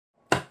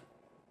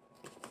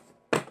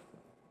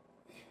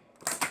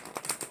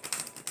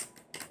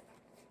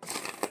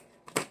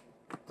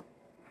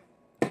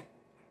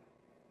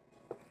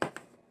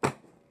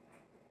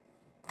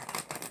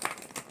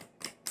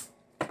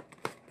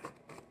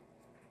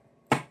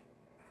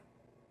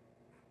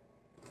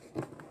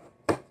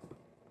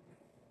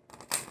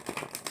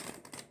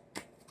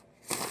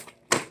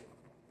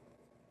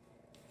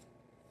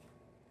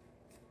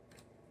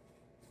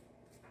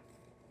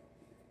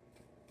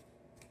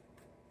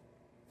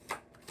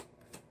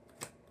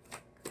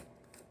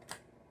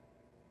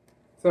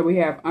So we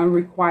have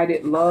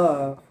unrequited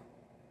love.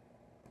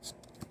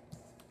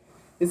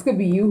 This could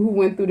be you who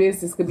went through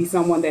this. This could be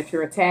someone that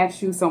you're attached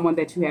to, someone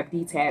that you have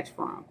detached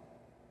from.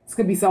 This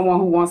could be someone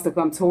who wants to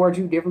come towards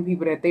you, different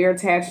people that they're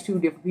attached to,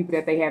 different people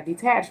that they have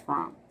detached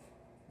from.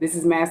 This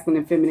is masculine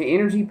and feminine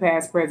energy,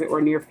 past, present,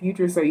 or near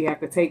future, so you have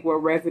to take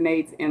what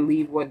resonates and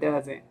leave what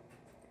doesn't.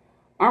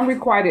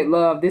 Unrequited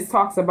love, this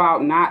talks about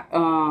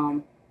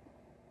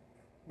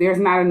there's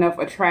not enough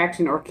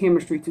attraction or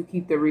chemistry to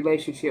keep the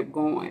relationship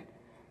going.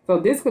 So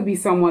this could be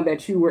someone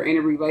that you were in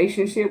a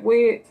relationship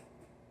with.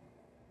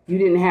 You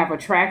didn't have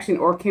attraction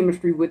or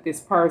chemistry with this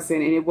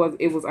person, and it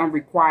was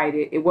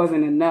unrequited. It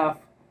wasn't enough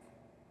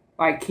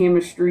like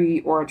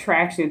chemistry or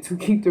attraction to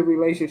keep the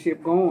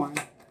relationship going.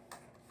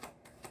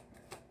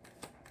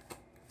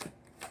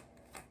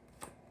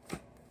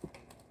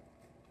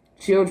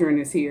 Children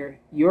is here.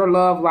 Your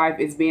love life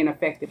is being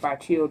affected by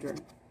children.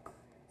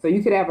 So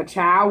you could have a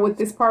child with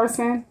this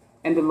person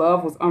and the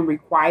love was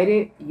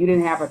unrequited. You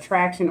didn't have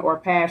attraction or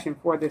passion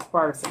for this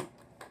person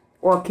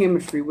or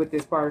chemistry with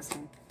this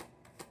person.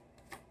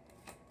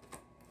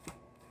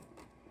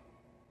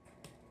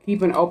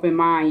 Keep an open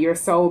mind. Your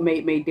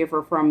soulmate may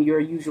differ from your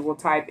usual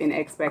type in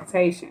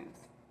expectations.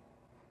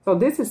 So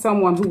this is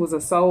someone who was a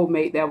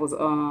soulmate that was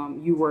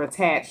you were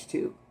attached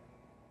to.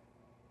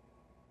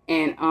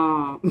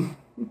 And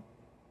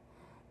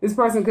this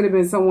person could have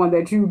been someone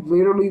that you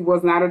literally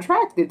was not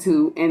attracted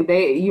to. And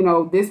they, you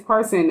know, this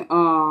person,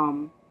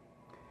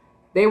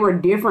 they were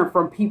different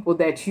from people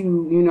that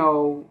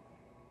you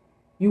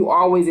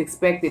always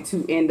expected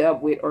to end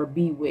up with or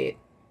be with.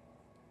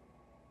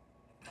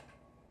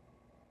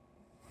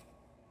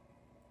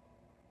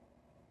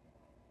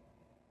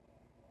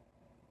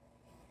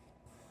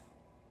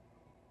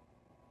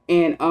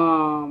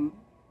 And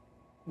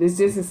this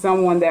just is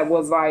someone that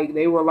was like,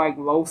 they were like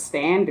low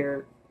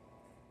standard.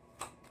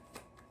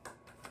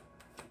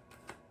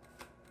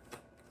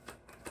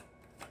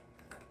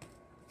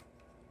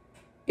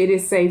 It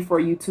is safe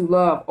for you to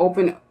love.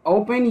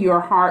 Open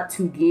your heart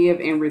to give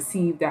and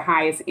receive the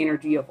highest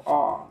energy of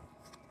all.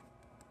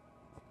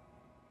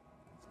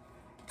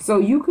 So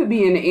you could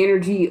be in the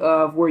energy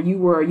of where you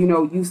were,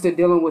 used to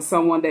dealing with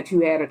someone that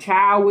you had a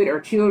child with or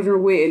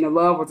children with, and the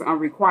love was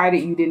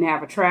unrequited. You didn't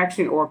have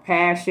attraction or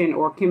passion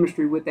or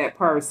chemistry with that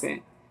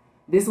person.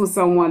 This was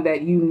someone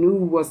that you knew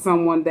was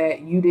someone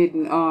that you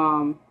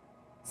didn't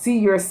see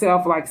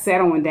yourself like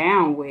settling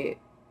down with.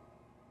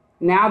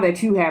 Now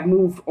that you have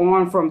moved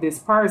on from this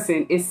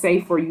person, it's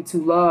safe for you to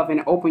love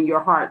and open your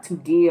heart to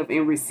give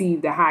and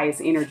receive the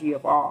highest energy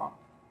of all.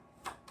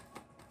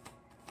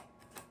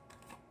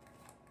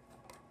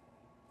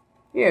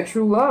 Yeah,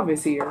 true love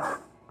is here.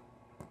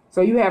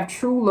 So you have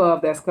true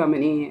love that's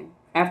coming in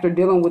after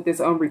dealing with this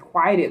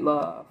unrequited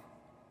love.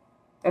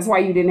 That's why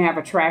you didn't have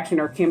attraction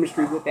or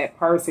chemistry with that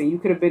person. You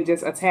could have been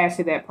just attached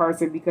to that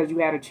person because you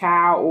had a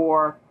child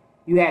or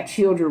you had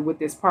children with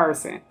this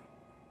person.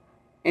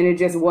 And it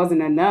just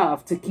wasn't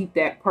enough to keep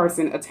that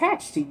person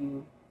attached to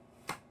you.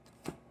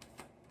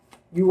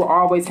 You were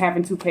always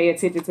having to pay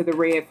attention to the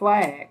red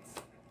flags.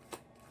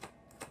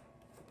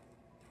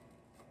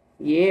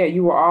 Yeah,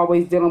 you were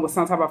always dealing with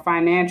some type of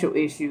financial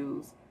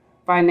issues.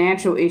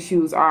 Financial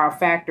issues are a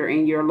factor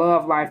in your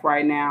love life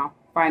right now.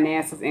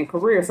 Finances and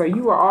career. So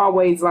you were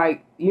always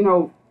like,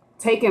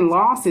 taking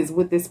losses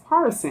with this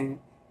person.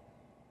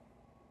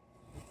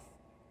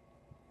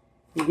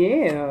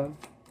 Yeah.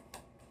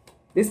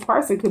 This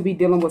person could be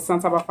dealing with some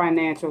type of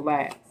financial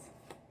lapse.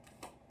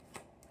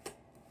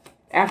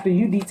 After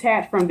you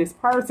detach from this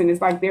person, it's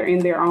like they're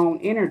in their own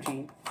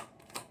energy.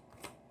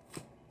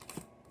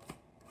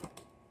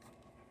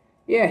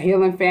 Yeah,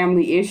 healing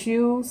family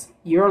issues.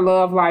 Your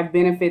love life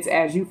benefits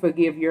as you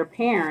forgive your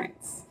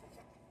parents.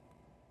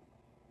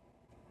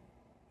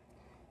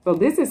 So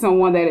this is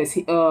someone that is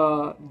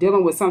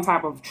dealing with some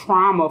type of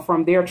trauma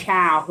from their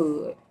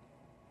childhood.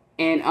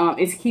 And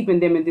it's keeping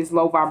them in this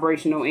low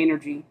vibrational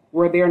energy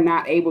where they're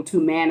not able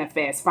to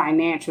manifest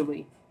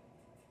financially.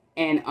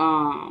 And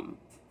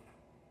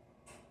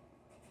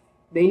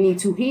they need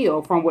to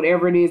heal from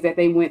whatever it is that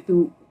they went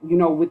through,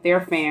 with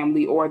their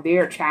family or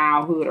their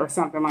childhood or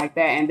something like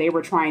that. And they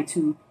were trying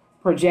to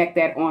project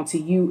that onto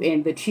you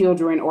and the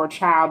children or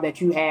child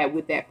that you had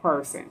with that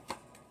person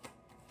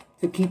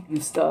to keep you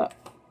stuck.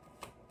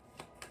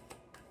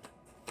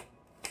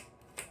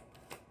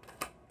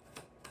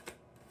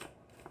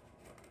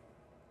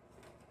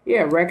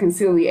 Yeah,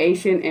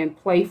 reconciliation and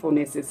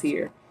playfulness is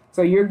here.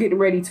 So you're getting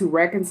ready to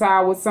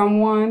reconcile with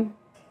someone.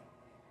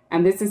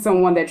 And this is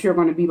someone that you're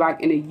going to be like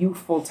in a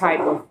youthful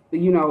type of,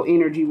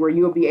 energy where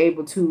you'll be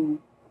able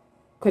to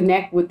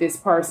connect with this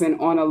person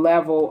on a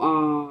level,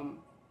 on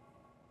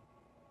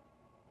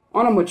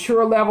a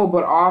mature level,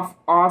 but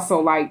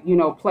also like,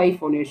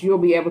 playfulness. You'll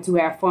be able to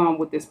have fun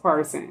with this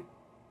person.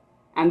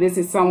 And this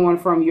is someone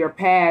from your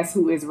past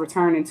who is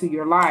returning to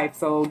your life.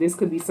 So this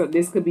could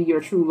be your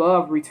true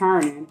love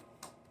returning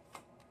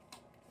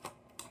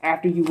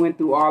after you went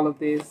through all of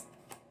this.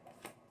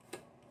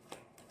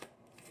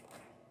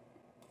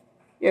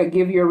 Yeah,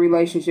 give your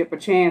relationship a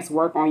chance.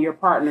 Work on your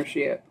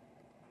partnership.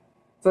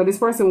 So this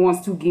person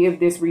wants to give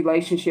this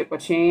relationship a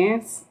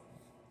chance.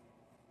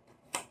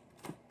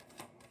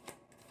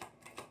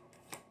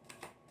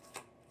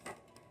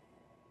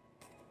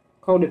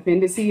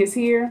 Codependency is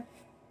here.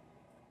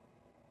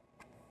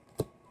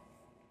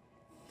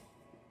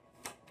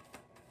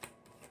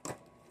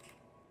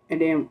 And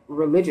then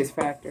religious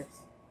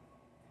factors.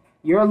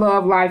 Your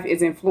love life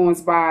is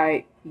influenced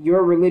by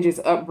your religious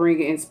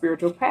upbringing and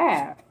spiritual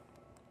path.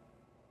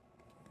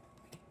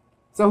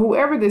 So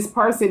whoever this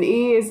person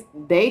is,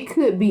 they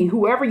could be,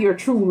 whoever your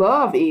true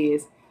love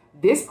is,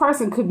 this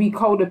person could be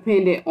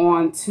codependent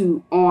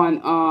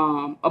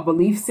on a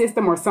belief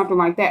system or something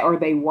like that, or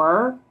they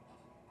were.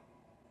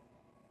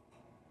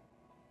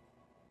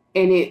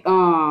 And it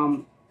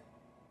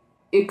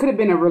could have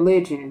been a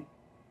religion.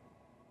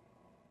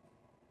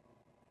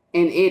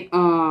 And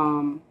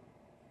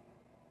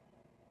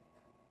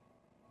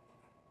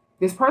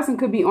this person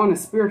could be on a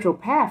spiritual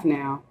path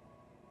now.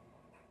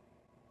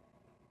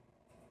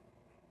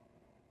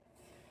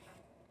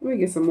 Let me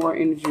get some more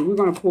energy. We're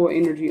going to pull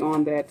energy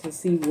on that to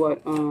see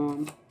what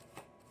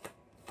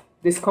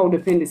this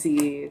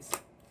codependency is.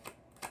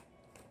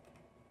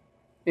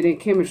 And then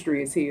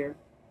chemistry is here.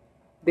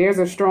 There's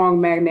a strong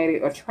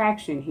magnetic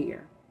attraction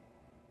here.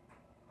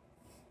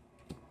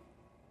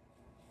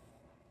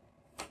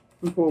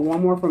 We'll pull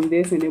one more from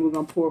this, and then we're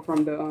going to pull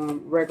from the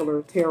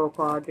regular tarot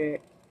card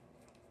deck.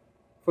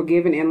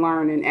 Forgiving and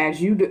learning. As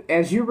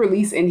you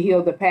release and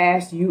heal the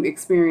past, you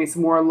experience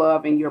more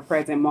love in your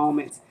present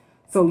moments.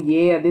 So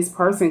yeah, this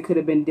person could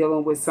have been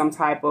dealing with some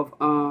type of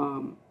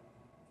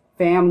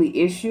family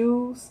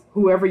issues,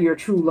 whoever your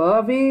true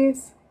love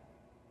is,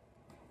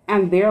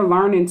 and they're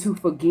learning to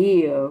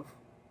forgive.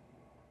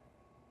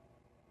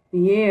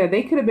 Yeah,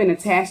 they could have been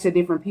attached to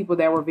different people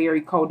that were very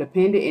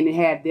codependent, and it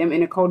had them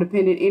in a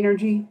codependent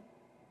energy.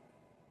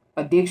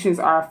 Addictions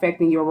are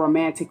affecting your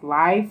romantic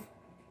life.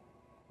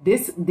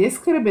 This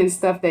could have been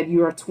stuff that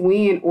your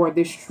twin or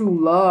this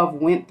true love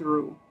went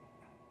through.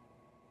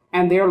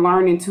 And they're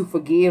learning to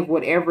forgive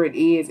whatever it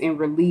is and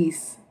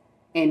release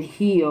and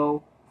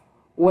heal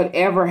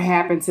whatever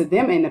happened to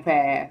them in the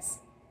past.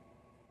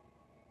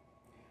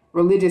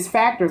 Religious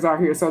factors are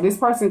here. So this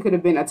person could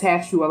have been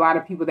attached to a lot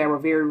of people that were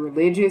very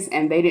religious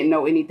and they didn't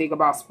know anything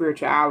about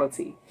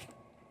spirituality.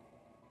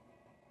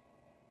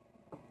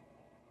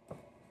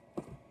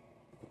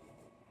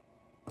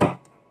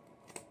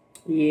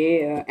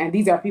 Yeah, and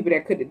these are people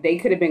that could have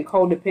been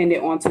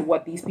codependent onto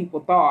what these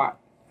people thought.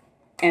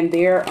 And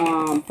they're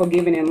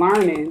forgiving and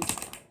learning.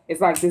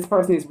 It's like this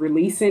person is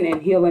releasing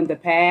and healing the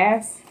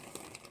past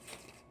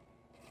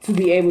to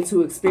be able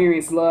to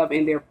experience love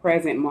in their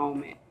present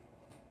moment.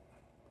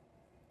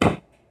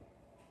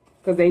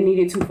 Because they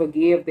needed to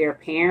forgive their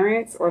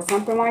parents or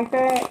something like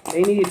that.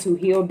 They needed to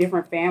heal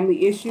different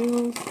family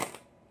issues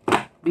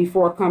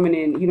before coming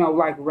in, you know,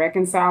 like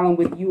reconciling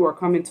with you or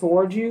coming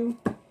towards you.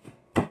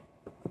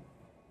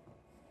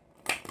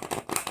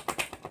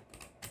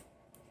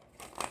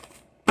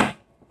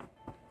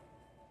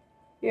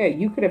 Yeah,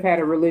 you could have had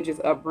a religious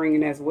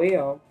upbringing as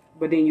well,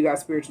 but then you got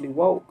spiritually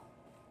woke.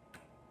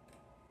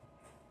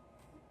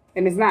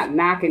 And it's not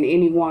knocking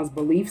anyone's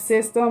belief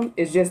system.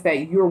 It's just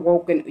that you've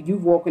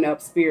woken up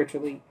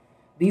spiritually.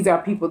 These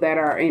are people that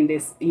are in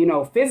this, you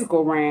know,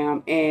 physical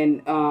realm,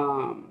 and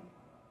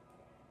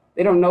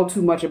they don't know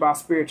too much about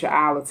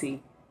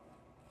spirituality.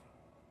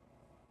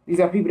 These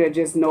are people that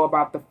just know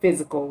about the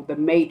physical, the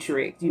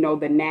matrix, you know,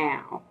 the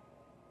now.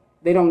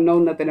 They don't know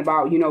nothing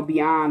about, you know,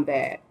 beyond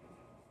that.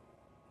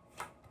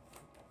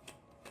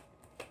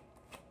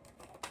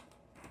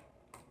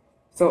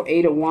 So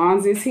 8 of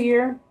Wands is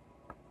here.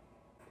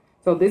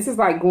 So this is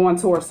like going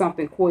towards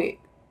something quick.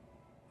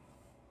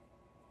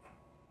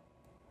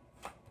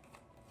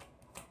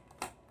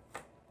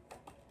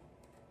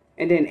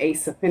 And then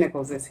Ace of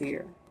Pentacles is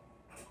here.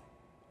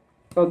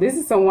 So this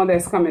is someone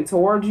that's coming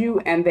towards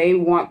you and they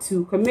want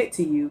to commit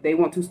to you. They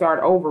want to start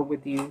over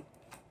with you.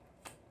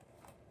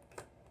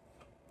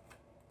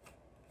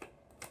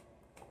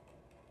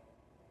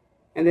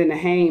 And then the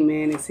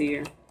Hangman is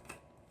here.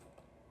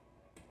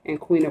 And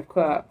Queen of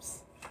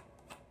Cups.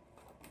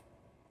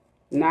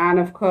 9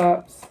 of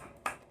Cups.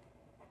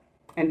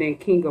 And then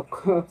King of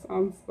Cups.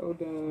 I'm so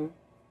done.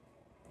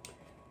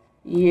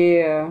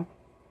 Yeah.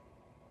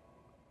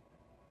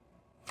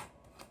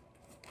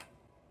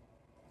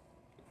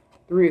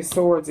 Three of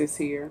Swords is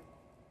here.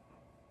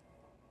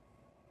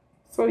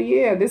 So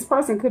yeah, this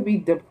person could be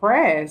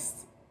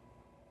depressed.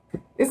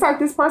 It's like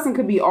this person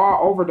could be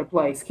all over the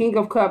place. King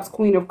of Cups,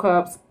 Queen of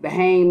Cups, the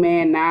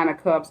Hangman, 9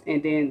 of Cups,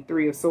 and then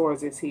 3 of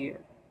Swords is here.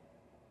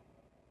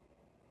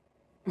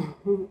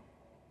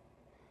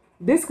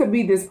 This could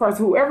be this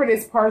person, whoever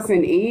this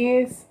person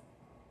is,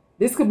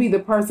 this could be the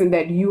person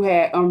that you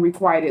had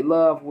unrequited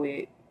love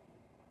with.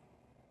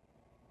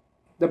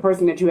 The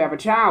person that you have a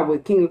child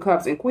with. King of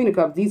Cups and Queen of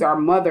Cups, these are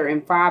mother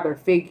and father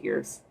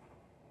figures.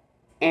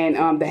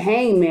 And the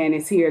Hangman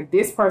is here.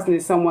 This person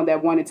is someone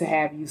that wanted to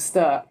have you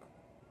stuck.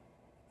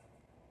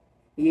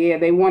 Yeah,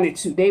 they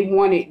wanted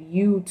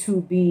you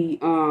to be,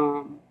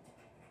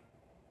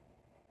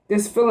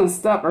 This feeling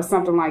stuck or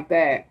something like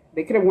that.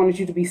 They could have wanted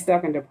you to be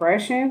stuck in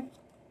depression.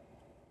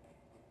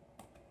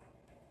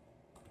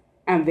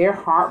 And they're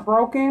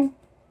heartbroken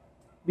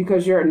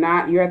because you're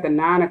at the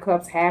Nine of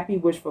Cups, happy,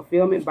 wish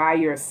fulfillment by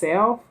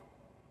yourself.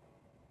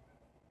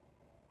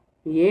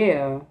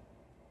 Yeah.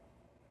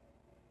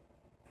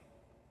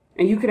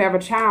 And you could have a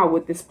child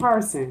with this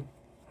person.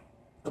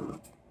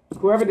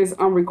 Whoever this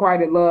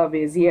unrequited love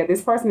is, yeah,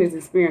 this person is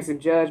experiencing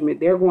judgment.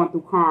 They're going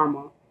through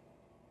karma.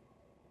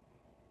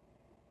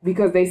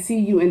 Because they see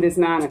you in this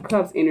Nine of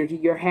Cups energy.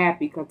 You're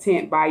happy,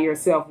 content by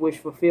yourself, wish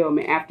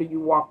fulfillment after you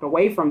walked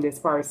away from this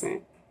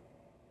person.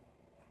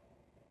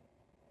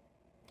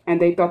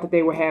 And they thought that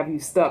they would have you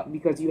stuck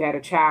because you had a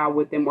child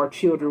with them or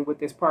children with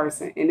this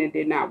person. And it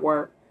did not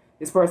work.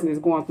 This person is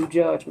going through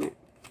judgment.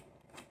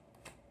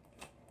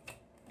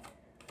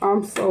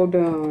 I'm so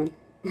done.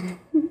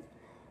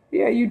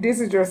 Yeah, you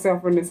distanced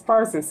yourself from this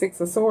person. Six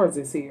of Swords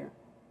is here.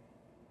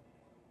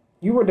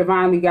 You were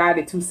divinely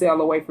guided to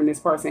sail away from this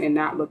person and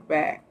not look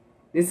back.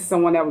 This is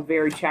someone that was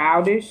very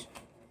childish.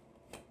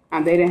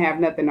 And they didn't have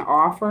nothing to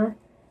offer.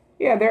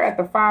 Yeah, they're at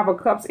the Five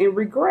of Cups in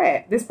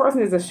regret. This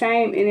person is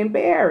ashamed and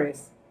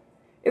embarrassed.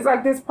 It's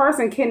like this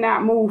person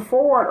cannot move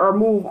forward or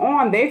move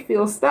on. They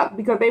feel stuck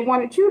because they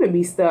wanted you to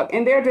be stuck.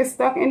 And they're just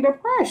stuck in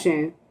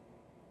depression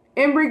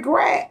and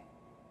regret.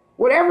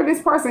 Whatever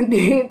this person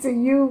did to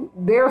you,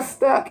 they're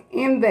stuck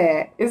in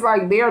that. It's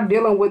like they're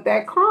dealing with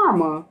that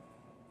karma.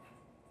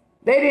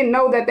 They didn't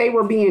know that they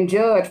were being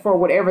judged for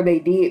whatever they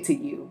did to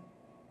you.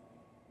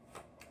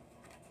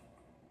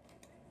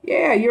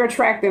 Yeah, you're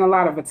attracting a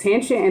lot of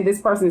attention, and this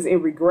person is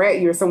in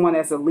regret. You're someone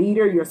that's a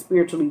leader. You're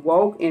spiritually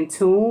woke, in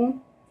tune,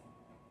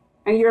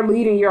 and you're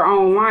leading your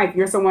own life.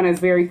 You're someone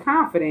that's very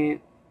confident,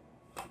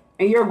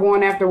 and you're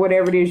going after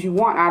whatever it is you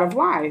want out of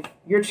life.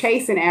 You're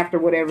chasing after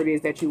whatever it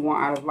is that you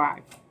want out of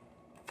life.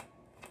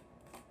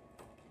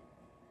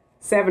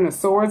 Seven of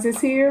Swords is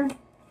here.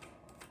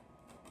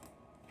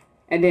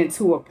 And then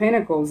Two of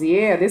Pentacles.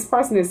 Yeah, this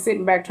person is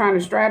sitting back trying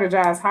to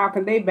strategize. How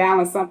can they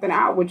balance something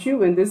out with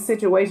you? And this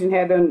situation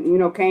had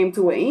done, came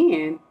to an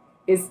end.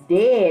 It's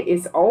dead.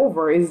 It's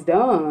over. It's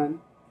done.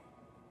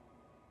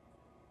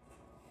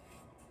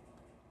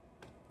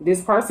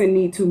 This person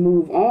need to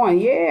move on.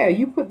 Yeah,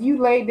 you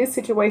laid this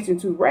situation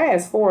to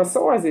rest. Four of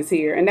Swords is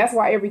here. And that's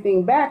why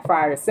everything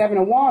backfired. Seven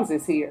of Wands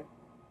is here.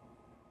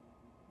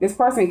 This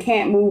person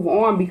can't move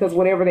on because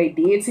whatever they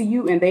did to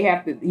you, and they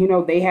have to,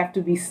 they have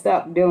to be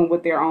stuck dealing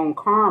with their own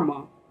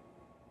karma.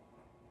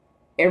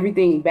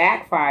 Everything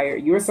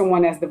backfired. You're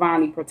someone that's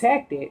divinely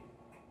protected.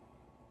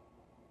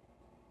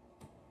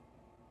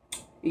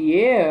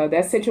 Yeah,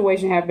 that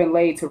situation have been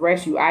laid to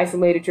rest. You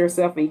isolated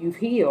yourself and you've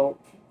healed.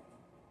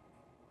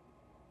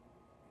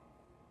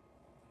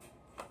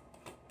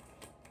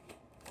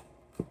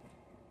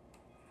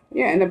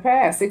 Yeah, in the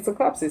past, Six of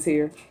Cups is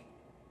here.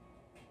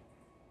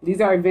 These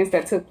are events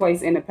that took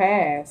place in the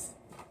past.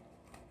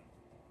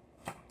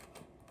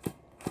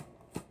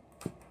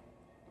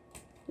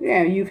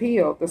 Yeah, you've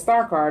healed. The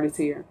Star card is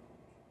here.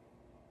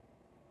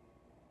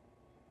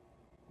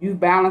 You've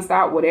balanced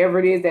out whatever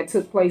it is that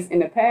took place in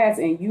the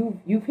past, and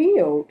you've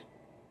healed.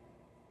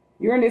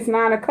 You're in this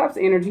Nine of Cups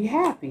energy,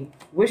 happy.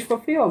 Wish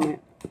fulfillment.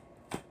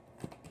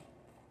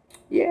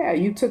 Yeah,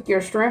 you took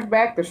your strength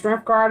back. The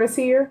Strength card is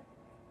here.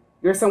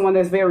 You're someone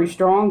that's very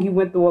strong. You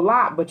went through a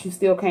lot, but you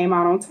still came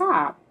out on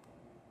top.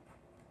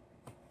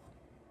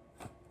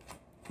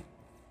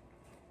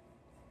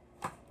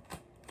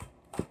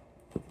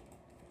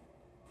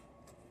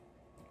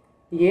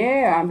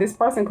 Yeah, this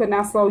person could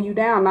not slow you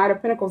down. Knight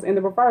of Pentacles in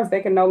the reverse. They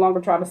can no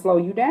longer try to slow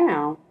you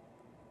down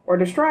or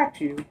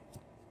distract you.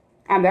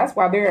 And that's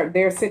why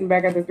they're sitting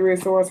back at the Three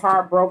of Swords,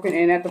 heartbroken,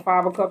 and at the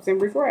Five of Cups in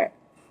regret.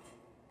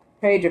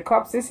 Page of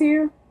Cups is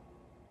here.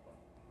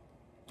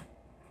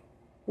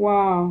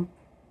 Wow.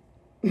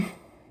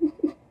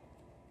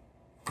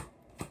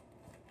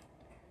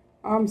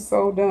 I'm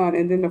so done.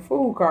 And then the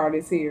Fool card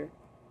is here.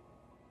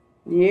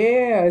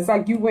 Yeah, it's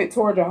like you went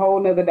towards a whole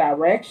nother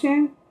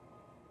direction.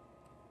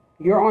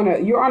 You're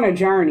on a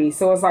journey.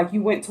 So it's like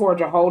you went towards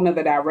a whole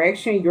nother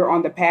direction. You're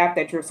on the path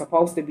that you're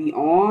supposed to be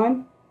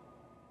on.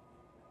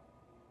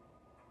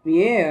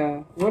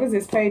 Yeah. What is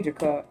this Page of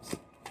Cups?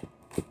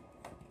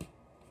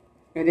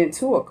 And then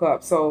Two of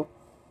Cups. So,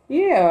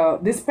 yeah,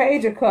 this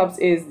Page of Cups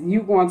is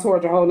you going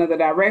towards a whole nother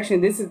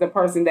direction. This is the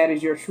person that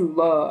is your true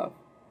love.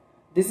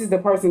 This is the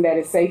person that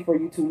is safe for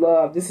you to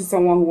love. This is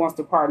someone who wants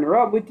to partner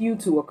up with you.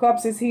 Two of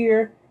Cups is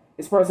here.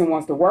 This person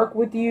wants to work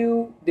with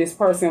you. This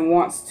person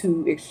wants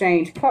to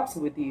exchange cups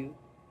with you.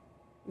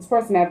 This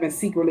person has been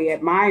secretly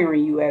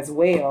admiring you as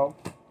well.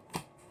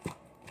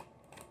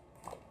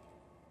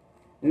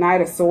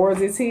 Knight of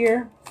Swords is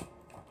here.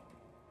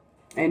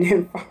 And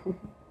then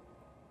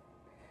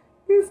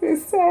this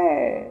is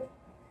sad.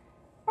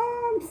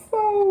 I'm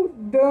so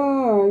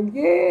done.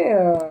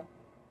 Yeah.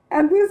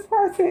 And this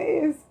person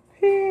is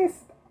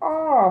pissed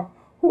off.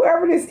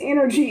 Whoever this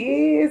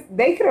energy is,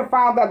 they could have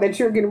found out that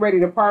you're getting ready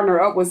to partner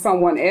up with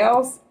someone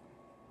else,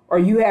 or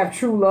you have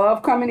true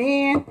love coming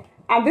in,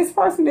 and this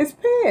person is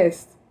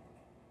pissed.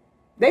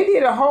 They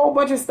did a whole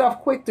bunch of stuff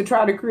quick to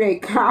try to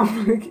create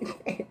conflict.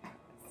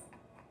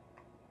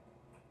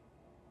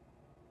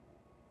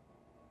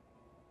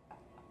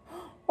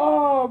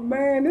 Oh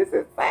man, this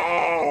is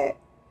sad.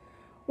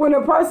 When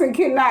a person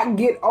cannot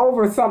get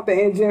over something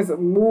and just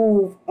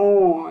move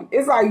on.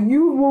 It's like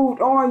you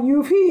moved on,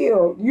 you've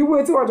healed. You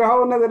went towards a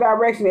whole nother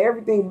direction,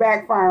 everything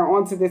backfiring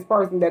onto this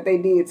person that they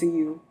did to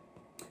you.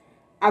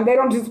 And they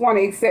don't just want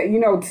to accept, you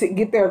know, to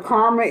get their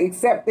karma,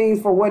 accept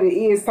things for what it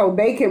is so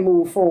they can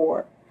move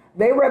forward.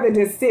 They rather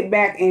just sit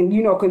back and,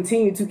 you know,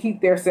 continue to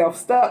keep themselves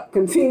stuck,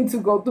 continue to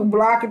go through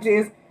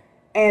blockages,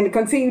 and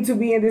continue to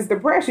be in this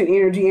depression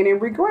energy and in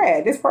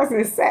regret. This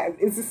person is sad.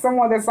 It's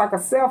someone that's like a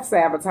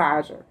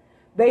self-sabotager.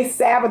 They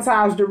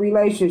sabotaged the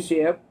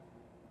relationship,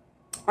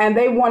 and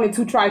they wanted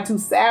to try to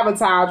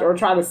sabotage or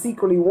try to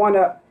secretly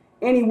one-up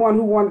anyone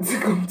who wanted to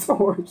come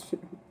towards you.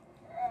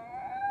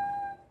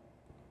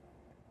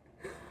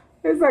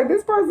 It's like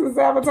this person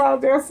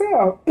sabotaged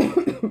themselves.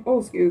 Oh,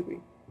 excuse me.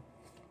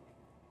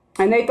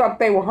 And they thought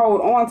they would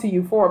hold on to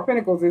you. Four of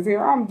Pentacles is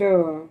here. I'm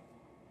done.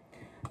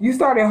 You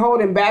started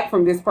holding back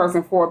from this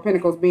person, Four of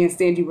Pentacles, being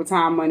stingy with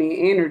time, money,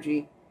 and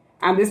energy.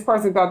 And this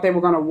person thought they were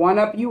going to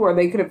one-up you, or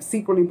they could have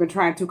secretly been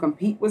trying to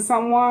compete with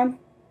someone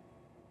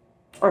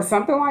or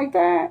something like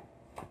that.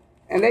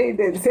 And they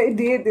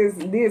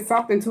did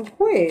something too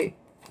quick.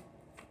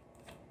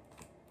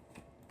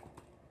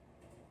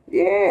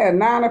 Yeah,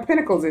 Nine of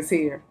Pentacles is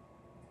here.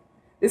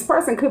 This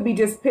person could be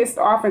just pissed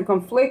off and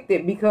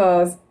conflicted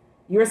because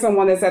you're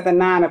someone that's at the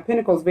Nine of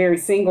Pentacles, very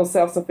single,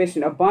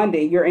 self-sufficient,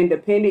 abundant. You're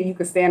independent. You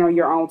can stand on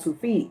your own 2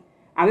 feet.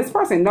 And this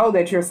person knows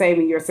that you're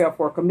saving yourself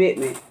for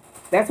commitment.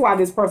 That's why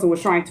this person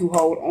was trying to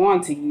hold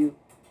on to you,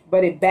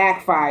 but it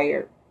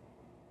backfired.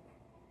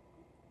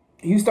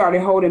 You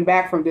started holding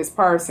back from this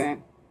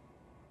person.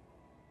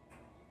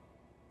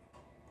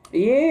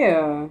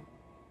 Yeah.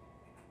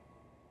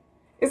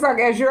 It's like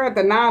as you're at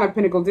the Nine of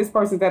Pentacles, this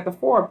person's at the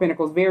Four of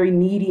Pentacles, very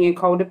needy and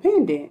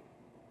codependent.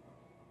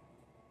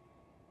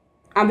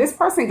 And this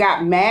person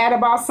got mad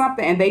about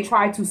something and they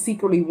tried to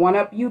secretly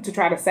one-up you to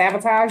try to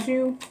sabotage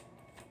you.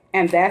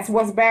 And that's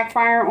what's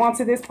backfiring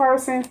onto this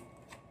person.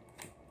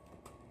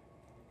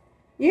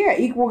 Yeah,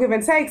 equal give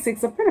and take.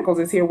 Six of Pentacles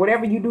is here.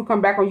 Whatever you do,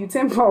 come back on you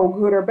tenfold,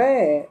 good or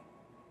bad.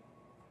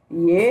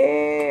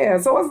 Yeah.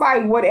 So it's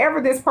like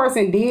whatever this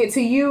person did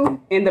to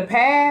you in the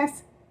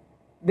past,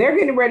 they're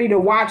getting ready to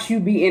watch you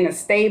be in a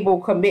stable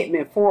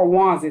commitment. Four of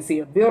Wands is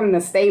here. Building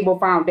a stable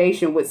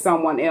foundation with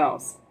someone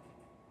else.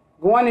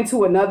 Going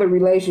into another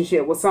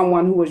relationship with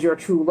someone who is your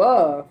true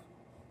love.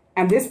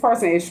 And this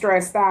person is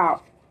stressed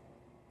out.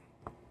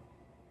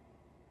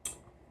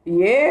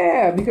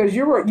 Yeah, because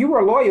you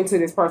were loyal to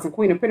this person.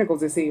 Queen of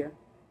Pentacles is here.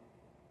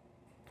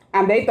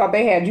 And they thought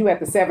they had you at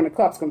the Seven of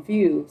Cups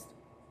confused.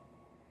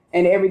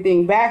 And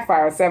everything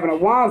backfired. Seven of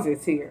Wands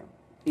is here.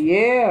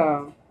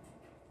 Yeah.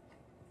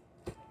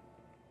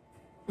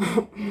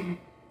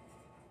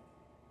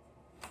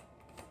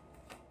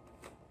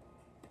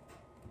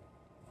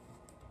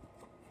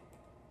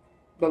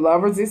 The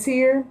Lovers is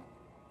here.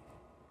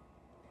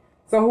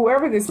 So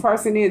whoever this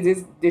person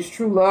is, this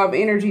true love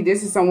energy,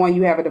 this is someone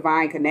you have a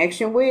divine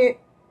connection with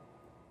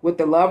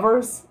the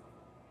Lovers.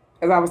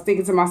 As I was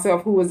thinking to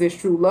myself, who is this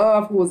true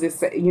love? Who is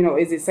this, you know,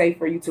 is it safe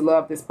for you to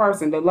love this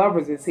person? The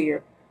Lovers is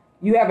here.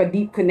 You have a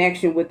deep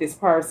connection with this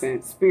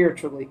person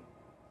spiritually.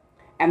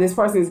 And this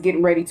person is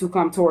getting ready to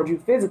come toward you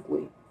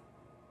physically.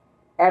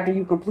 After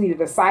you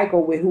completed a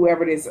cycle with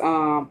whoever this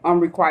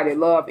unrequited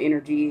love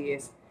energy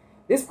is.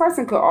 This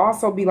person could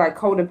also be like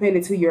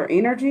codependent to your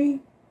energy.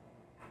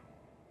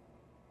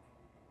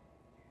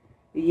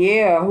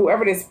 Yeah,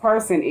 whoever this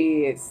person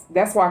is.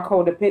 That's why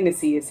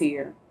codependency is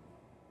here.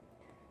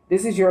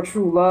 This is your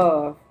true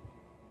love.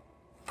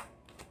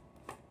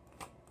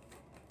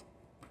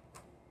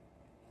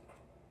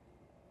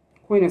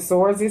 Queen of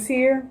Swords is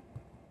here.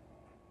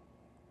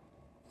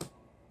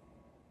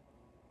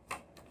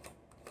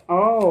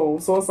 Oh,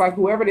 so it's like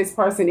whoever this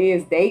person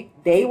is,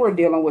 they were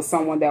dealing with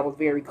someone that was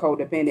very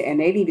codependent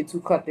and they needed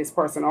to cut this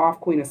person off.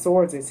 Queen of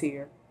Swords is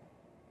here.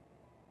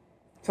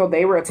 So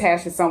they were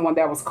attached to someone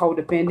that was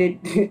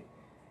codependent.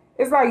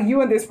 It's like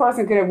you and this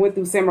person could have went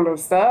through similar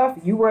stuff.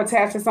 You were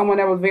attached to someone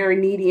that was very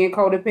needy and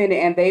codependent,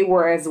 and they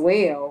were as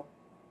well.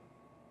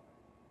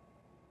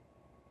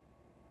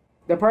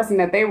 The person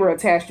that they were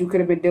attached to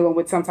could have been dealing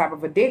with some type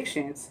of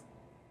addictions.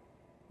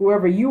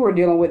 Whoever you were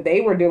dealing with,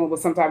 they were dealing with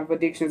some type of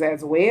addictions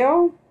as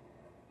well.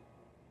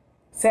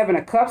 Seven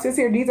of Cups is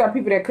here. These are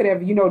people that could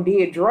have, you know,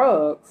 did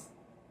drugs.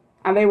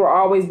 And they were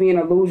always being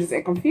illusions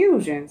and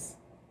confusions.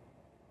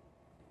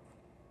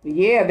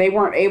 Yeah, they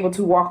weren't able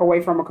to walk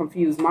away from a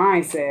confused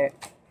mindset.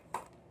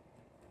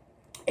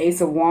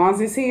 Ace of Wands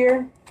is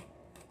here.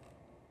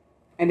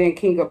 And then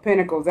King of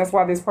Pentacles. That's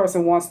why this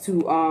person wants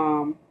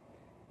to,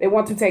 they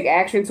want to take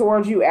action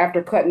towards you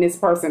after cutting this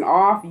person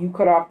off. You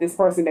cut off this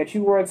person that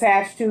you were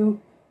attached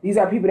to. These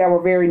are people that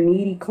were very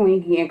needy,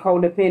 clingy, and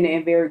codependent,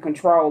 and very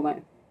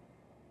controlling.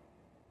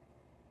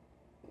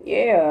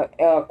 Yeah,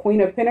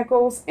 Queen of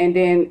Pentacles and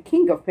then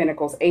King of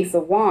Pentacles, Ace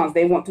of Wands.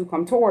 They want to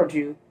come towards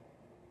you.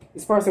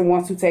 This person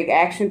wants to take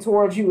action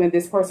towards you, and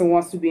this person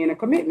wants to be in a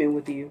commitment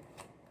with you.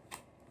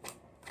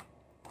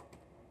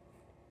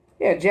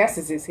 Yeah,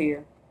 justice is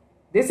here.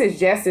 This is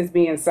justice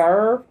being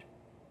served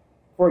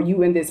for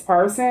you and this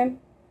person.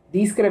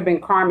 These could have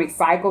been karmic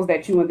cycles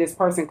that you and this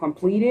person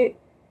completed,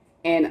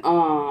 and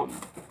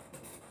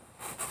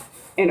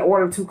in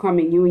order to come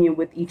in union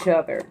with each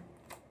other.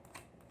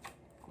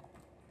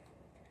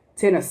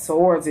 Ten of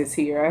Swords is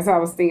here. As I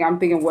was thinking, I'm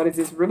thinking, what is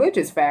this?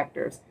 Religious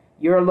factors.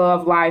 Your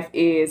love life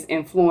is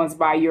influenced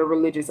by your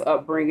religious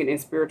upbringing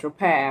and spiritual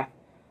path.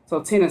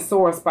 So Ten of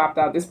Swords popped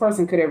out. This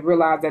person could have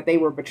realized that they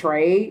were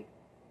betrayed.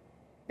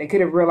 They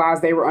could have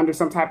realized they were under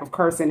some type of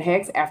curse and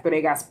hex after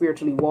they got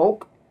spiritually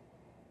woke.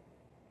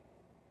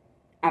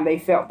 And they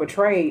felt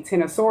betrayed.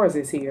 Ten of Swords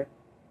is here.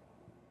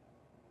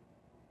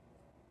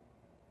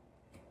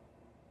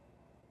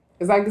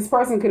 It's like this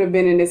person could have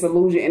been in this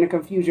illusion and a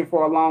confusion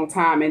for a long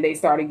time, and they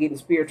started getting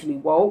spiritually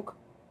woke,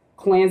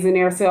 cleansing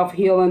their self,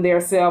 healing their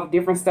self,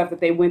 different stuff that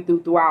they went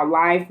through throughout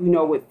life, you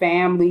know, with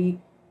family,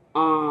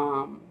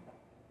 a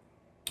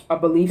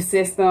belief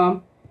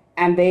system,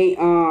 and they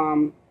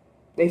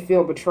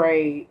feel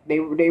betrayed.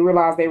 They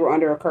realized they were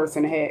under a curse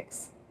and a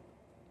hex.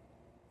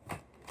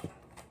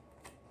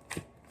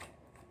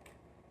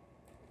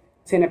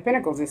 Ten of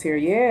Pentacles is here.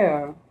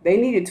 Yeah, they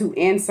needed to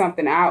end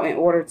something out in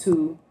order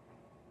to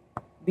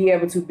be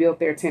able to build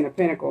their Ten of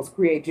Pentacles,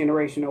 create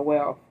generational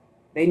wealth.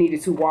 They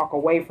needed to walk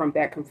away from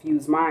that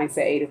confused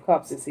mindset. Eight of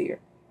Cups is here.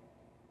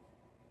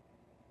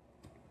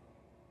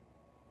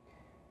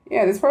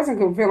 Yeah, this person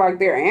could feel like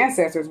their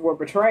ancestors were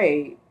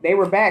betrayed. They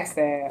were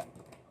backstabbed.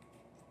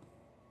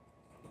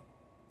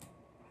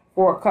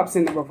 Four of Cups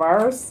in the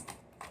reverse.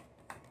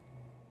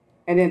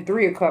 And then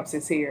Three of Cups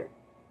is here.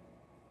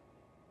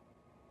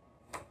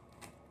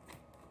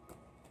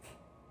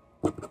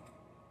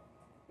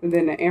 And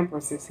then the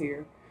Empress is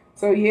here.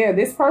 So yeah,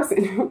 this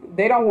person,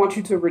 they don't want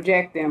you to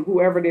reject them,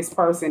 whoever this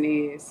person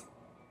is.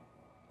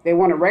 They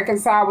want to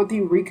reconcile with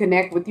you,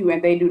 reconnect with you,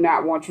 and they do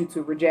not want you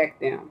to reject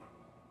them.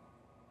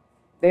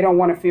 They don't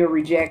want to feel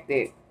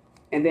rejected.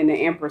 And then the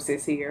Empress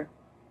is here.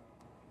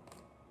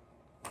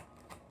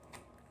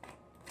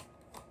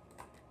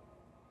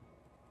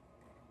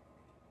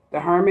 The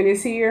Hermit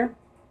is here.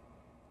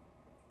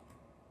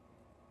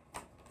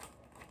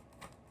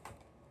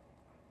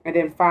 And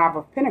then Five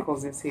of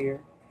Pentacles is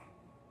here.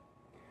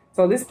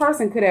 So this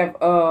person could have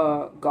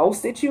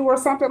ghosted you or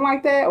something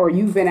like that. Or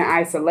you've been in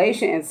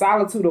isolation and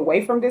solitude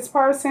away from this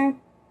person.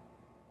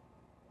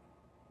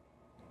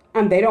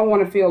 And they don't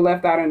want to feel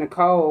left out in the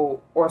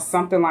cold or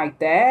something like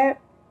that.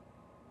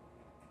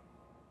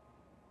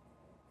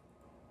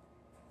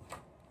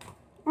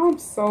 I'm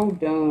so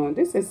done.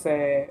 This is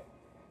sad.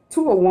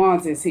 Two of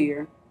Wands is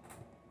here.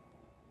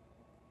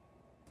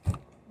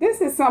 This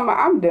is something,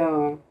 I'm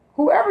done.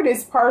 Whoever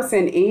this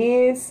person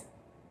is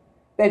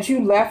that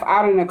you left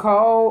out in the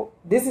cold,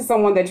 this is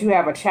someone that you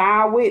have a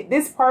child with.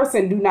 This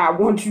person do not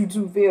want you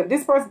to feel,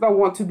 this person don't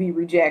want to be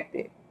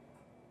rejected.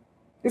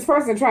 This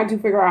person trying to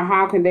figure out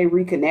how can they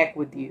reconnect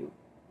with you.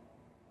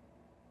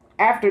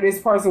 After this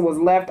person was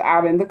left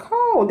out in the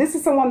cold. This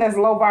is someone that's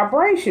low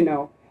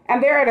vibrational.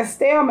 And they're at a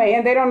stalemate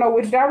and they don't know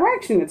which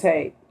direction to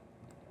take.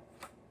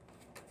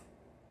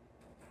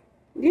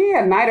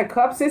 Yeah, Knight of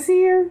Cups is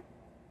here.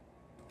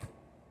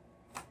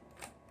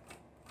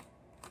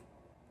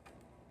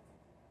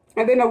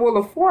 And then the Wheel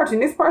of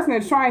Fortune. This person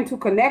is trying to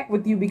connect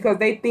with you because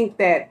they think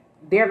that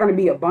they're going to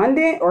be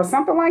abundant or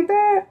something like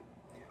that.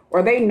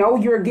 Or they know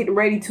you're getting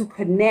ready to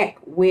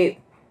connect with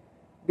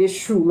this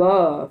true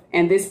love.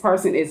 And this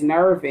person is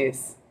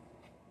nervous.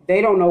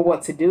 They don't know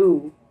what to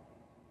do.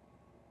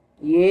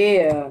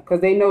 Yeah,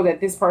 because they know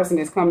that this person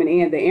is coming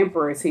in. The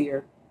Emperor is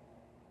here.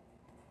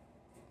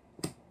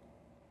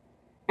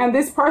 And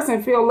this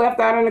person feel left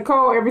out in the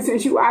cold ever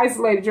since you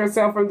isolated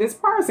yourself from this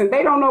person.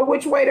 They don't know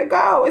which way to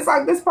go. It's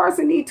like this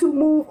person need to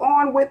move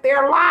on with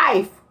their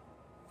life.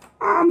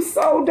 I'm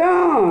so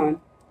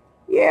done.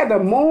 Yeah, the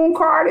Moon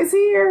card is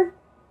here.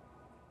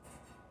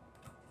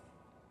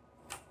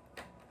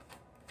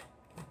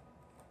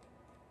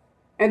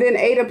 And then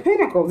Eight of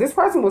Pentacles. This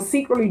person was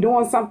secretly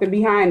doing something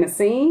behind the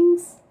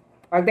scenes.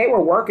 Like they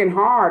were working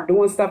hard,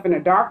 doing stuff in the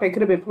dark. They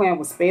could have been playing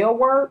with spell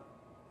work.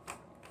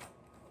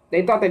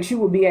 They thought that you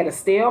would be at a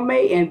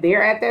stalemate, and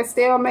they're at that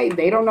stalemate.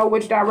 They don't know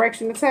which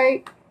direction to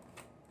take.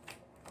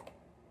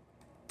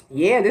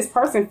 Yeah, this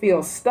person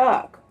feels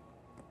stuck.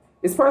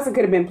 This person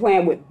could have been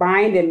playing with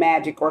binding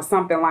magic or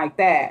something like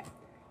that.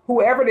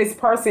 Whoever this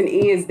person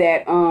is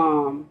that,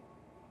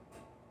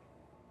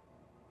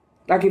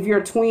 like if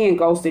your twin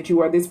ghosted you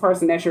or this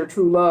person that's your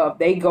true love,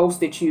 they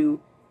ghosted you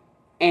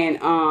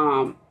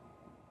and,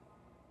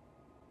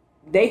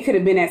 they could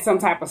have been at some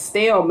type of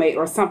stalemate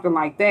or something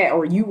like that.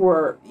 Or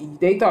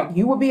they thought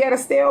you would be at a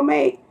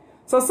stalemate.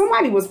 So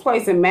somebody was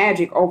placing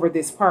magic over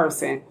this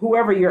person,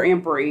 whoever your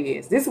Emperor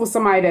is. This was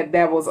somebody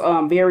that was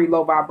very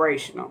low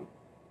vibrational.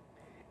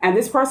 And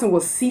this person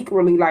was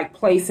secretly like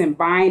placing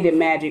binding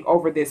magic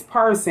over this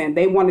person.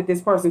 They wanted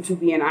this person to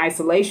be in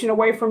isolation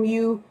away from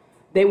you.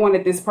 They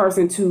wanted this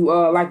person to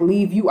like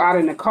leave you out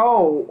in the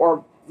cold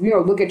or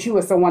look at you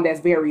as someone that's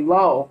very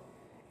low.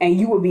 And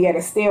you would be at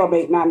a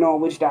stalemate, not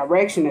knowing which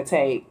direction to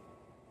take.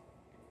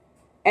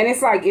 And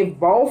it's like if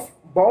both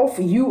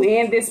you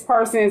and this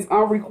person's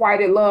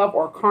unrequited love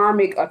or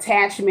karmic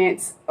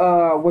attachments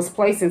was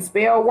placing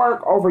spell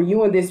work over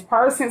you and this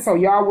person, so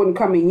y'all wouldn't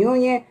come in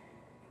union.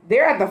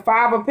 They're at the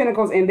 5 of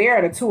Pentacles and they're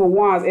at the 2 of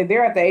Wands and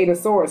they're at the 8 of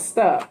Swords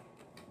stuck.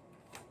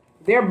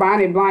 They're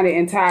bonded, blinded,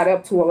 and tied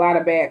up to a lot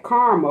of bad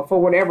karma for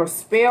whatever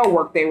spell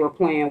work they were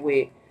playing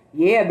with.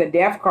 Yeah, the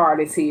Death card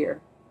is here.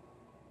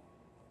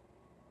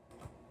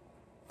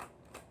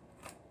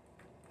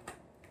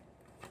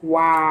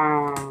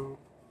 Wow.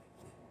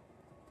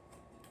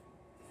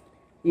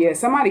 Yeah,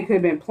 somebody could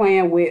have been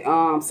playing with,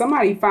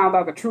 somebody found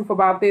out the truth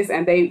about this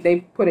and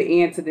they put an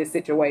end to this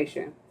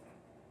situation.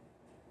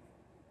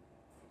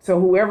 So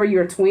whoever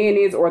your twin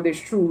is or this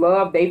true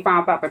love, they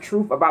found out the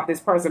truth about this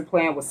person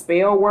playing with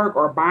spell work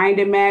or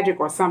binding magic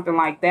or something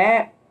like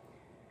that.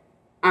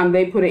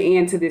 They put an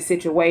end to this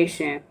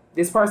situation.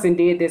 This person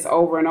did this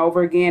over and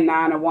over again,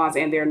 9 of Wands,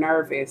 and they're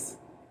nervous.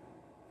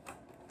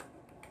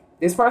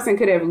 This person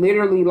could have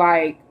literally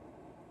like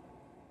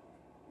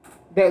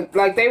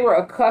they were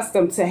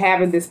accustomed to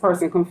having this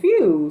person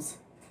confused.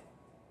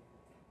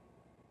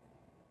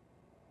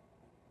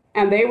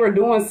 And they were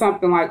doing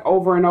something like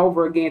over and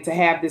over again to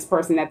have this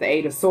person at the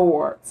 8 of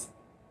Swords.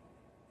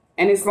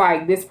 And it's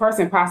like this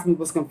person possibly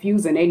was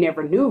confused and they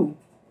never knew.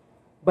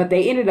 But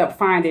they ended up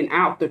finding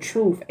out the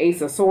truth,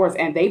 Ace of Swords,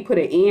 and they put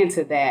an end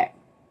to that.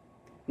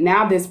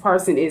 Now this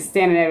person is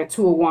standing at a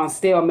 2 of Wands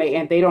stalemate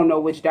and they don't know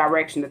which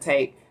direction to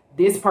take.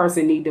 This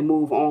person need to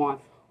move on.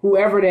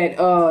 Whoever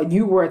that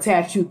you were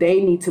attached to,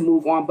 they need to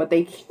move on, but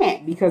they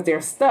can't because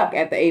they're stuck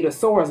at the 8 of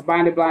Swords,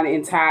 binded, blinded,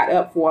 and tied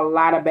up for a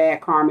lot of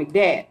bad karmic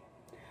debt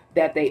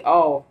that they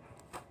owe.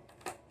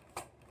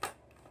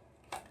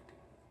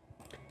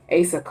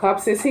 Ace of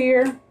Cups is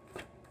here.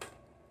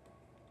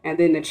 And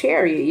then the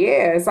Chariot.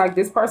 Yeah, it's like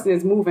this person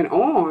is moving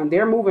on.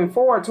 They're moving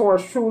forward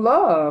towards true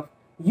love.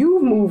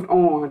 You've moved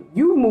on.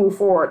 You've moved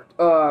forward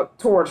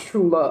towards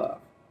true love.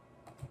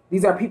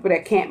 These are people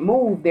that can't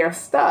move. They're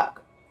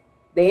stuck.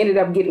 They ended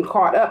up getting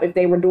caught up if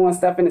they were doing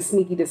stuff in a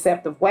sneaky,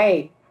 deceptive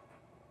way.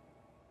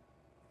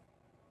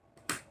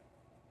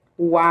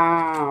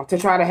 Wow. To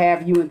try to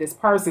have you and this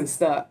person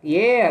stuck.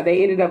 Yeah,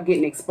 they ended up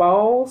getting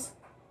exposed.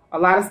 A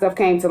lot of stuff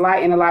came to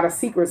light and a lot of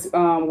secrets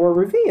were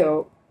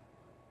revealed.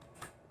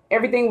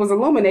 Everything was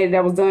illuminated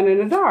that was done in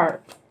the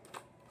dark.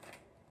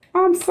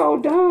 I'm so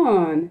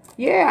done.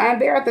 Yeah,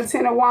 and they're at the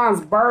 10 of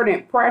Wands,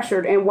 burdened,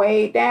 pressured, and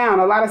weighed down.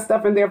 A lot of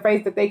stuff in their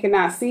face that they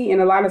cannot see and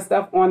a lot of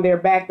stuff on their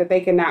back that they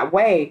cannot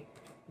weigh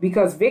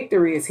because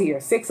victory is here.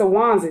 6 of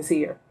Wands is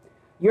here.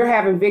 You're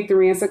having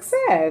victory and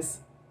success.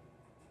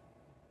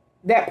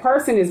 That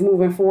person is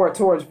moving forward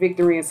towards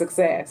victory and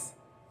success.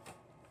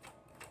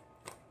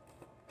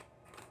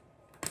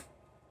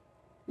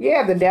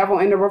 Yeah, the Devil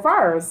in the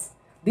reverse.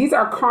 These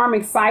are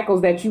karmic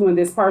cycles that you and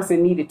this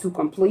person needed to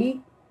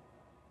complete.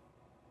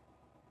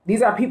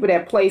 These are people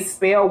that place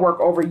spell work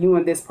over you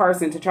and this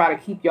person to try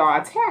to keep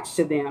y'all attached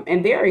to them.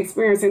 And they're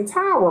experiencing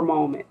tower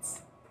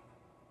moments.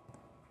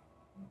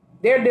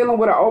 They're dealing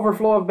with an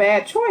overflow of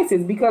bad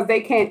choices because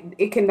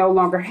it can no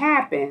longer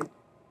happen.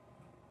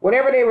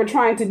 Whatever they were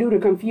trying to do to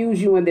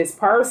confuse you and this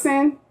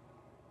person,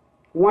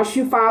 once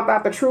you found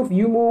out the truth,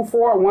 you move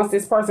forward. Once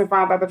this person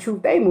found out the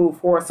truth, they move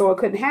forward. So it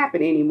couldn't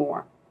happen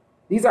anymore.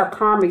 These are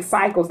karmic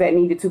cycles that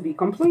needed to be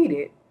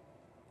completed.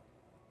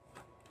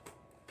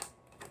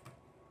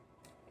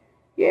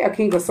 Yeah,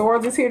 King of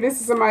Swords is here. This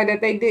is somebody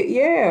that they did.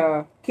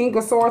 Yeah, King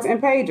of Swords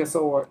and Page of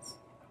Swords.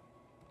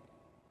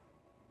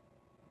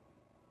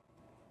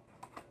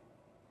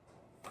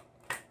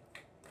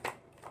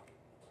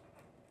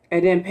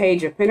 And then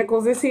Page of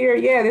Pentacles is here.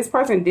 Yeah, this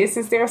person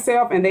distanced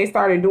themselves and they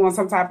started doing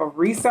some type of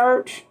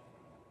research.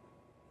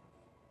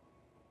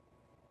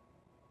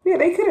 Yeah,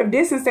 they could have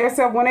distanced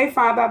themselves when they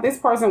found out this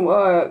person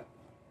was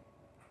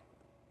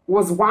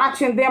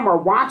watching them or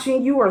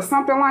watching you or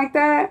something like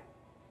that.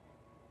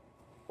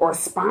 Or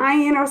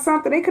spying or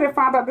something. They could have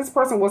found out this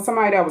person was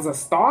somebody that was a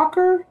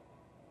stalker.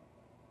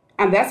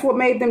 And that's what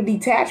made them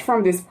detach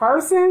from this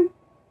person.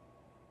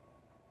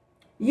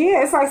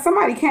 Yeah, it's like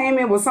somebody came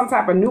in with some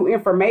type of new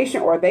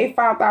information or they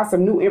found out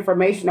some new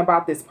information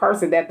about this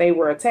person that they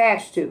were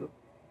attached to.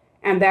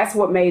 And that's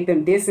what made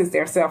them distance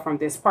themselves from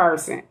this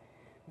person.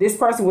 This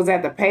person was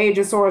at the Page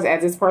of Swords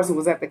as this person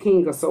was at the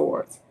King of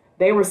Swords.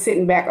 They were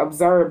sitting back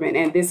observing,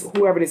 and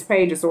whoever this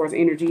Page of Swords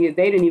energy is,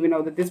 they didn't even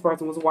know that this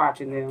person was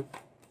watching them.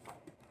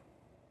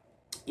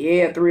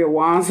 Yeah, 3 of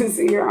Wands is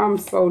here. I'm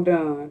so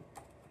done.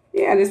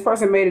 Yeah, this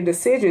person made a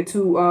decision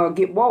to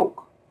get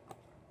woke.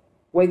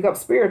 Wake up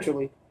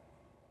spiritually.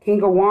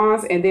 King of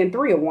Wands and then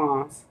 3 of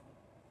Wands.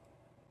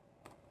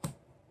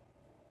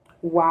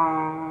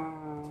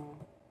 Wow.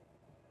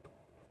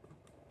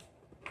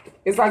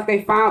 It's like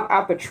they found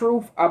out the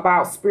truth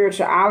about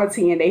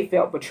spirituality and they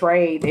felt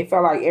betrayed. They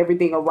felt like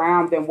everything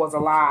around them was a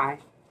lie.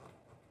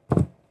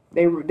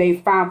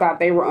 They found out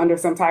they were under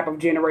some type of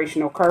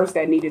generational curse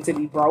that needed to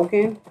be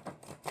broken.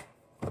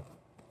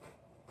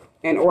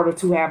 in order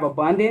to have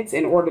abundance,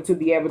 in order to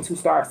be able to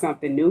start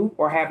something new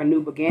or have a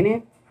new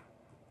beginning.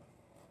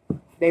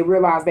 They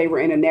realized they were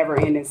in a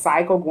never-ending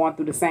cycle, going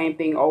through the same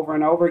thing over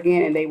and over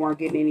again, and they weren't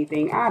getting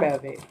anything out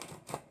of it.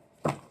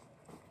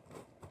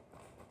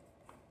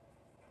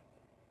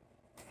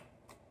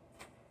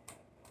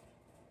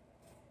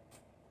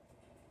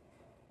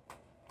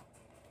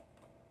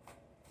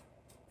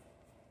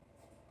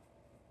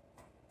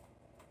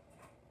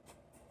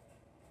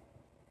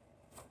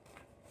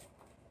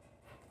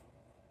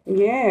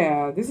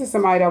 Yeah, this is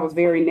somebody that was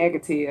very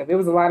negative. There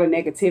was a lot of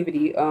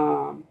negativity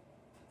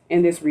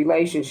in this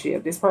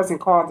relationship. This person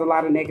caused a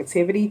lot of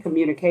negativity.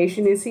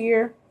 Communication is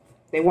here.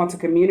 They want to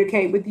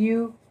communicate with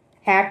you.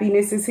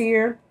 Happiness is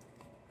here.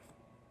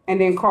 And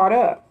then caught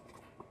up.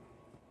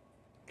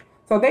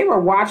 So they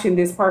were watching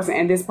this person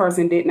and this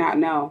person did not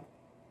know.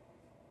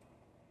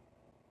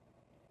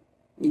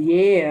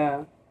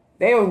 Yeah.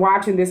 They were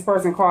watching this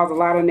person cause a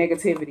lot of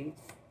negativity.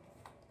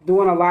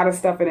 Doing a lot of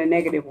stuff in a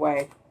negative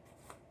way.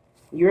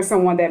 You're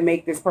someone that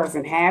make this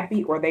person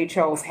happy, or they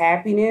chose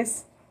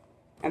happiness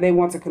and they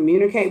want to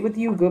communicate with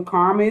you. Good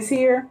karma is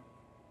here.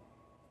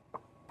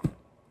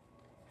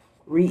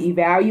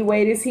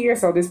 Reevaluate is here.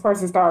 So this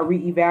person started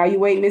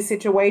reevaluating this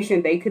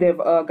situation. They could have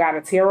got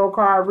a tarot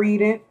card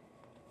reading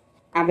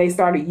and they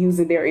started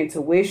using their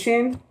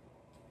intuition.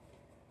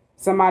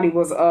 Somebody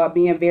was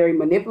being very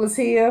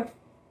manipulative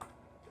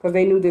because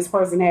they knew this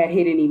person had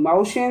hidden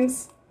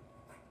emotions.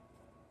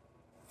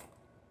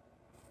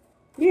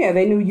 Yeah,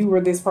 they knew you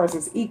were this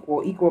person's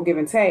equal give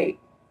and take.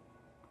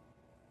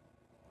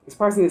 This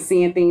person is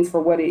seeing things for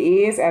what it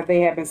is, as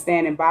they have been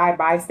standing by.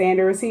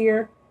 Bystanders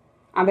here.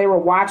 And they were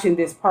watching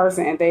this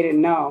person and they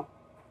didn't know.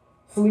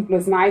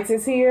 Sleepless nights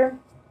is here.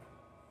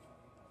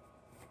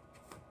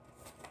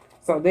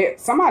 So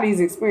somebody's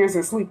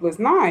experiencing sleepless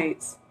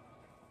nights.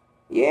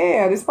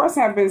 Yeah, this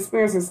person has been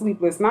experiencing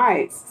sleepless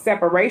nights.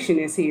 Separation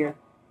is here.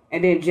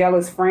 And then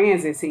jealous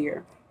friends is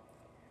here.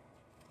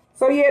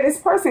 So yeah, this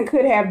person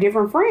could have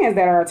different friends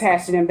that are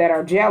attached to them that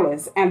are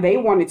jealous, and they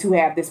wanted to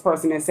have this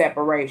person in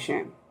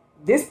separation.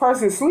 This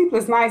person's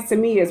sleepless nights, to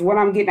me, is what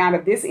I'm getting out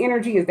of this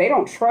energy, is they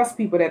don't trust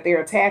people that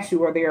they're attached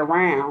to or they're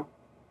around.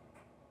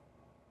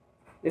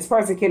 This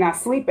person cannot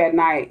sleep at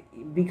night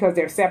because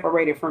they're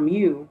separated from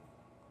you.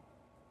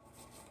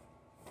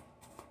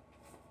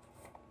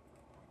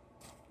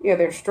 Yeah,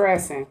 they're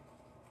stressing.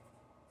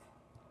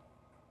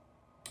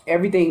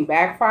 Everything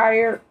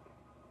backfired.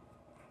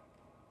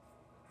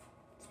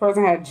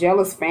 Person had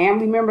jealous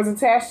family members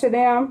attached to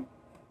them.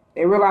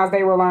 They realized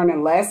they were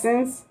learning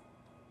lessons.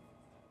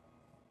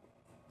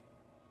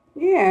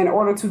 Yeah, in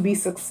order to be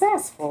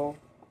successful.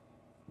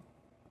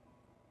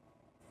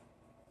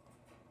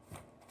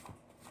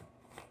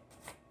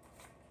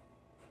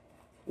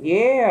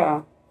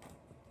 Yeah.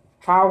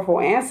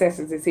 Powerful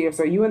ancestors is here.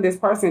 So you and this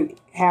person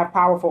have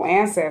powerful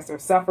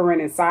ancestors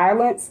suffering in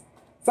silence.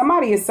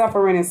 Somebody is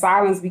suffering in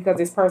silence because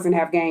this person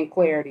have gained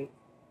clarity.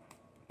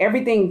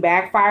 Everything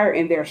backfired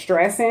and they're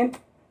stressing.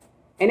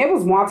 And it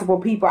was multiple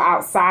people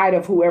outside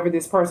of whoever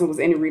this person was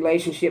in a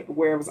relationship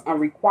where it was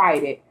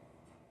unrequited.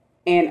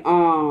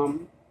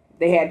 And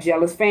they had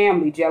jealous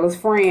family, jealous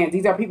friends.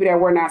 These are people that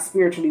were not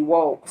spiritually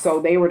woke. So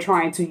they were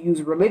trying to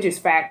use religious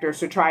factors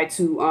to try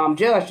to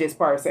judge this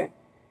person.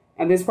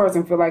 And this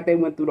person feel like they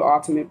went through the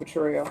ultimate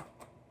betrayal.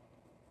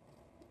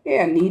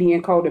 Yeah, needy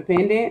and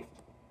codependent.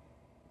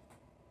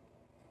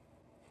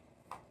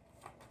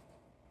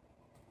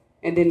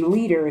 And then the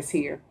leader is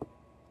here.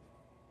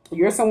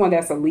 You're someone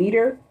that's a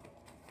leader.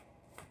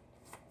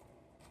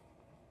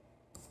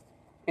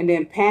 And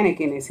then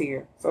panicking is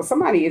here. So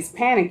somebody is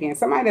panicking.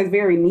 Somebody that's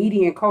very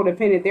needy and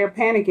codependent, they're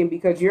panicking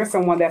because you're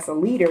someone that's a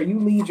leader. You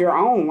lead your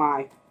own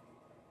life.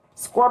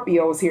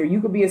 Scorpio is here. You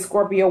could be a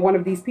Scorpio. One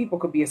of these people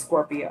could be a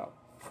Scorpio.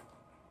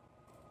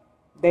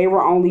 They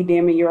were only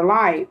dimming your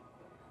light.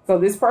 So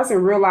this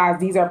person realized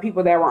these are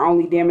people that were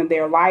only dimming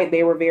their light.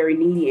 They were very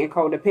needy and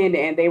codependent,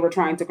 and they were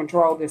trying to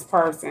control this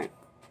person.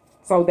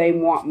 So they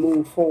won't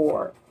move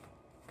forward.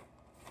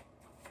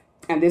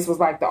 And this was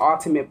like the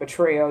ultimate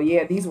betrayal.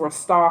 Yeah, these were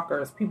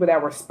stalkers. People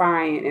that were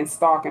spying and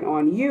stalking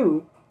on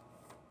you.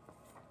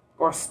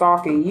 Or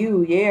stalking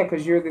you. Yeah,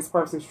 because you're this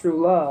person's true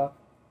love.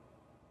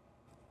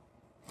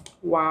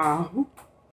 Wow.